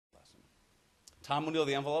Tom O'Neill,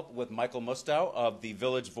 the envelope, with Michael Musto of The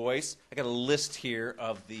Village Voice. I got a list here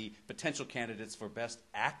of the potential candidates for Best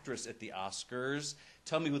Actress at the Oscars.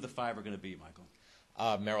 Tell me who the five are going to be, Michael.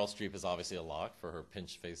 Meryl Streep is obviously a lock for her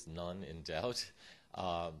pinch-faced nun in Doubt.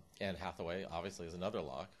 Anne Hathaway, obviously, is another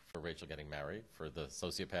lock for Rachel getting married, for the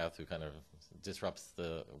sociopath who kind of disrupts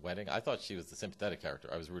the wedding. I thought she was the sympathetic character.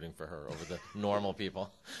 I was rooting for her over the normal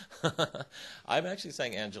people. I'm actually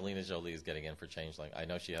saying Angelina Jolie is getting in for Changeling. I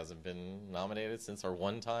know she hasn't been nominated since her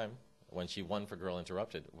one time when she won for Girl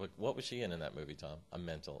Interrupted. What was she in that movie, Tom? A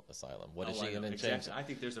mental asylum. What is she in Changeling? I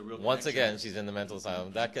think there's a real Once connection. again, she's in the mental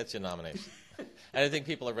asylum. That gets you a nomination. And I think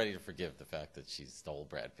people are ready to forgive the fact that she stole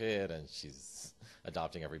Brad Pitt and she's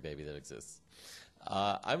adopting every baby that exists.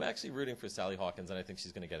 I'm actually rooting for Sally Hawkins, and I think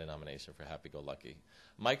she's going to get a nomination for Happy Go Lucky.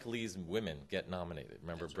 Mike Leigh's women get nominated.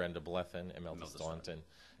 Remember Brenda Blethyn, Imelda Staunton.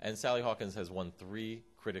 And Sally Hawkins has won 3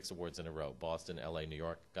 Critics Awards in a row. Boston, L.A., New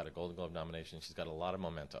York. Got a Golden Globe nomination. She's got a lot of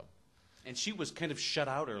momentum. And she was kind of shut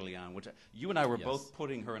out early on, which you and I were Yes. both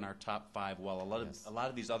putting her in our top 5, while a lot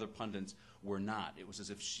of these other pundits were not. It was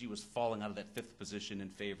as if she was falling out of that 5th position in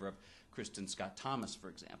favor of Kristen Scott Thomas, for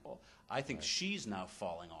example. I think she's now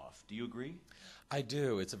falling off. Do you agree? I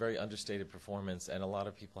do. It's a very understated performance, and a lot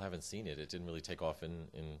of people haven't seen it. It didn't really take off in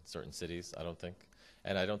certain cities, I don't think.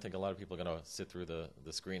 And I don't think a lot of people are going to sit through the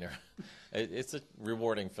screener. It's a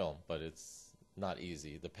rewarding film, but it's not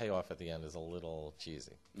easy. The payoff at the end is a little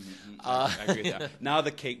cheesy. I agree with that. Now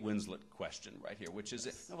the Kate Winslet question right here, which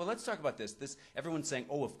is, well, let's talk about this. Everyone's saying,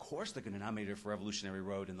 oh, of course they're going to nominate her for Revolutionary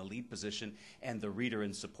Road in the lead position and the reader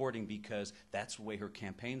in supporting, because that's the way her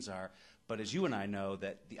campaigns are. But as you and I know,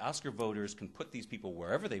 that the Oscar voters can put these people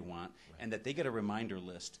wherever they want, and that they get a reminder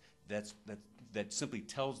list that simply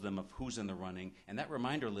tells them of who's in the running, and that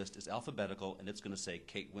reminder list is alphabetical, and it's going to say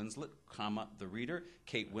Kate Winslet, comma, the reader,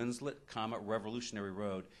 Kate Winslet, comma, Revolutionary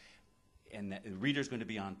Road, and the reader's going to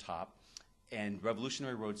be on top, and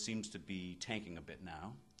Revolutionary Road seems to be tanking a bit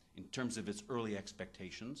now in terms of its early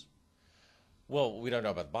expectations. Well, we don't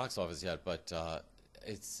know about the box office yet, but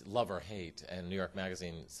it's love or hate, and New York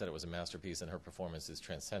Magazine said it was a masterpiece, and her performance is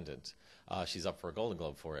transcendent. She's up for a Golden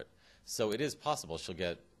Globe for it. So it is possible she'll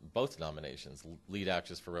get both nominations, lead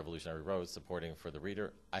actress for Revolutionary Road, supporting for the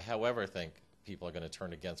reader. I, however, think people are going to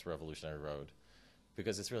turn against Revolutionary Road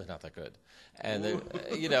because it's really not that good. And,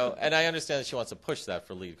 and I understand that she wants to push that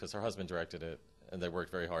for lead because her husband directed it, and they worked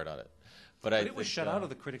very hard on it. But it was shut out of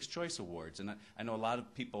the Critics' Choice Awards, and I know a lot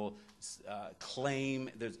of people claim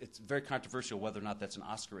it's very controversial whether or not that's an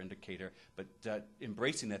Oscar indicator, but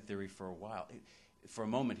embracing that theory for a while, for a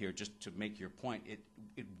moment here, just to make your point, it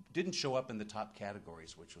didn't show up in the top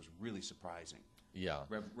categories, which was really surprising. Yeah.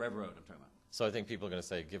 Rev Road, I'm talking about. So I think people are going to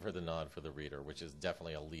say, give her the nod for the reader, which is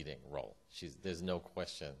definitely a leading role. There's no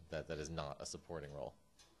question that is not a supporting role.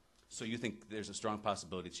 So you think there's a strong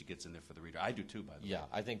possibility she gets in there for the reader? I do too, by the way. Yeah,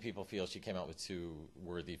 I think people feel she came out with 2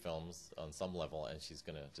 worthy films on some level, and she's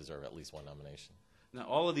going to deserve at least 1 nomination. Now,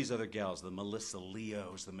 all of these other gals, the Melissa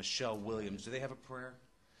Leos, the Michelle Williams, do they have a prayer?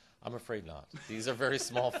 I'm afraid not. These are very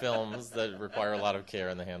small films that require a lot of care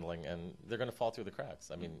in the handling, and they're going to fall through the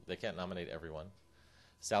cracks. I mean, they can't nominate everyone.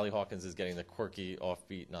 Sally Hawkins is getting the quirky,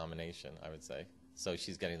 offbeat nomination, I would say. So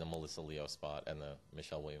she's getting the Melissa Leo spot and the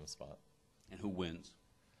Michelle Williams spot. And who wins?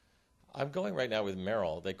 I'm going right now with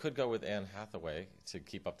Meryl. They could go with Anne Hathaway to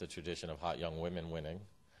keep up the tradition of hot young women winning.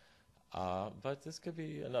 But this could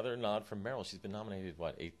be another nod from Meryl. She's been nominated,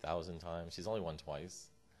 8,000 times? She's only won twice.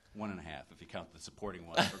 1.5 if you count the supporting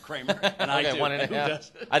one for Kramer. And I okay, do.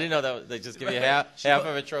 1.5. I didn't know that they just give you half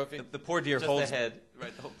of a trophy. The poor dear just holds the head.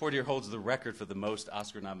 Right. The poor dear holds the record for the most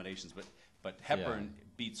Oscar nominations, but Hepburn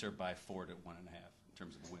beats her by 4 to 1.5 in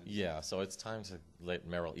terms of wins. Yeah, so it's time to let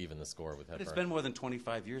Meryl even the score with Hepburn. But it's been more than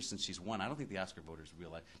 25 years since she's won. I don't think the Oscar voters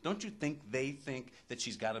realize. Don't you think they think that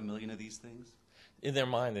she's got a million of these things? In their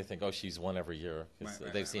mind, they think, oh, she's won every year.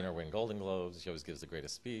 They've seen her right. win Golden Globes. She always gives the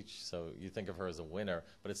greatest speech. So you think of her as a winner,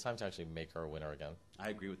 but it's time to actually make her a winner again. I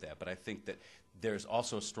agree with that, but I think that there's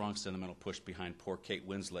also a strong sentimental push behind poor Kate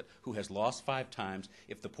Winslet, who has lost 5 times.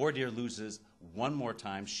 If the poor dear loses 1 more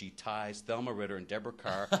time, she ties Thelma Ritter and Deborah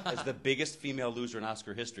Carr as the biggest female loser in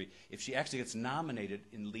Oscar history. If she actually gets nominated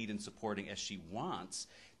in lead and supporting as she wants,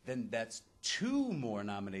 then that's 2 more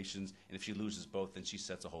nominations, and if she loses both, then she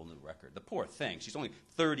sets a whole new record. The poor thing. She's only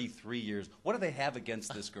 33 years. What do they have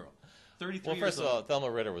against this girl? 33 well, years first of all, Thelma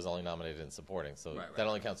Ritter was only nominated in supporting, so that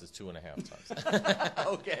only counts as 2.5 times.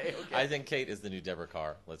 Okay. I think Kate is the new Deborah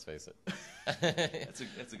Carr, let's face it. That's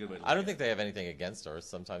a good way to look I don't at think they have anything against her.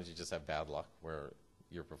 Sometimes you just have bad luck where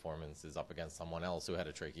your performance is up against someone else who had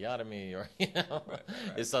a tracheotomy or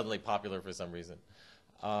is suddenly popular for some reason.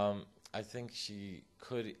 I think she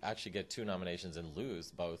could actually get 2 nominations and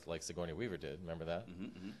lose both, like Sigourney Weaver did. Remember that?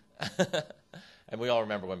 Mm-hmm. And we all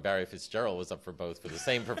remember when Barry Fitzgerald was up for both for the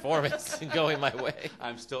same performance going my way.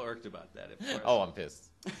 I'm still irked about that. Of course. Oh, I'm pissed.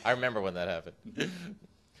 I remember when that happened.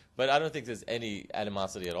 But I don't think there's any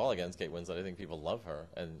animosity at all against Kate Winslet. I think people love her,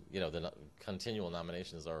 and the continual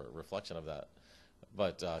nominations are a reflection of that.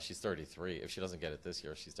 But she's 33. If she doesn't get it this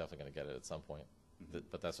year, she's definitely going to get it at some point.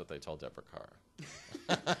 But that's what they told Deborah Carr.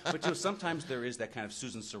 But sometimes there is that kind of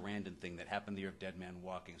Susan Sarandon thing that happened the year of Dead Man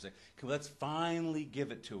Walking. It's like, let's finally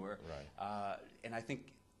give it to her. Right. And I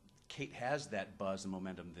think Kate has that buzz and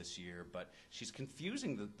momentum this year, but she's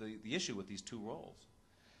confusing the issue with these 2 roles.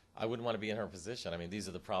 I wouldn't want to be in her position. I mean, these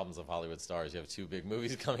are the problems of Hollywood stars. You have 2 big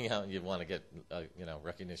movies coming out, and you want to get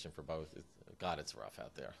recognition for both. God, it's rough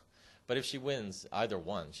out there. But if she wins either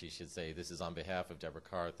one, she should say, "This is on behalf of Deborah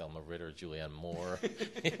Carr, Thelma Ritter, Julianne Moore,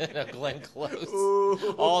 Glenn Close,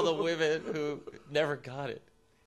 all the women who never got it."